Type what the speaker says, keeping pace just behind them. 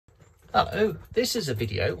Hello, this is a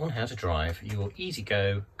video on how to drive your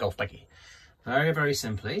easy-go golf buggy. Very, very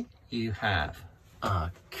simply, you have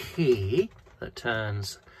a key that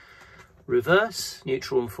turns reverse,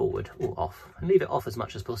 neutral and forward, or off. And leave it off as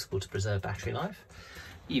much as possible to preserve battery life.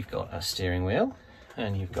 You've got a steering wheel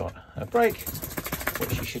and you've got a brake,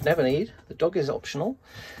 which you should never need. The dog is optional,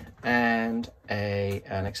 and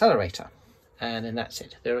an accelerator. And then that's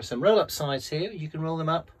it. There are some roll-up sides here. You can roll them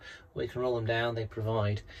up or you can roll them down. They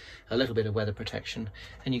provide a little bit of weather protection,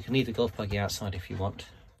 and you can leave the golf buggy outside if you want.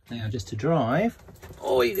 Now, just to drive,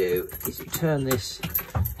 all you do is you turn this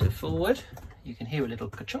to forward. You can hear a little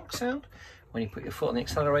ka-chunk sound when you put your foot on the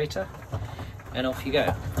accelerator, and off you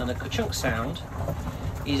go. And the ka-chunk sound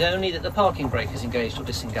is only that the parking brake is engaged or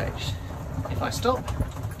disengaged. If I stop,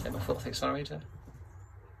 take my foot off the accelerator,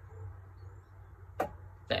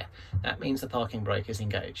 there, that means the parking brake is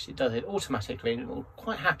engaged. It does it automatically, and it will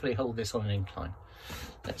quite happily hold this on an incline.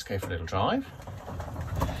 Let's go for a little drive.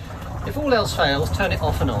 If all else fails, turn it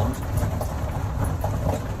off and on.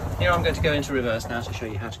 Here I'm going to go into reverse now to show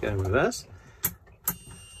you how to go in reverse.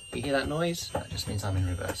 You hear that noise? That just means I'm in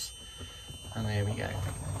reverse. And there we go.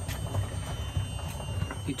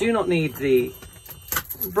 You do not need the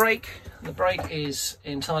brake. The brake is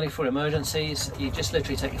entirely for emergencies. You just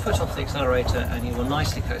literally take your foot off the accelerator and you will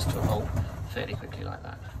nicely coast to a halt fairly quickly like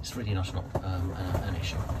that. It's really not an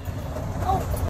issue. Oh.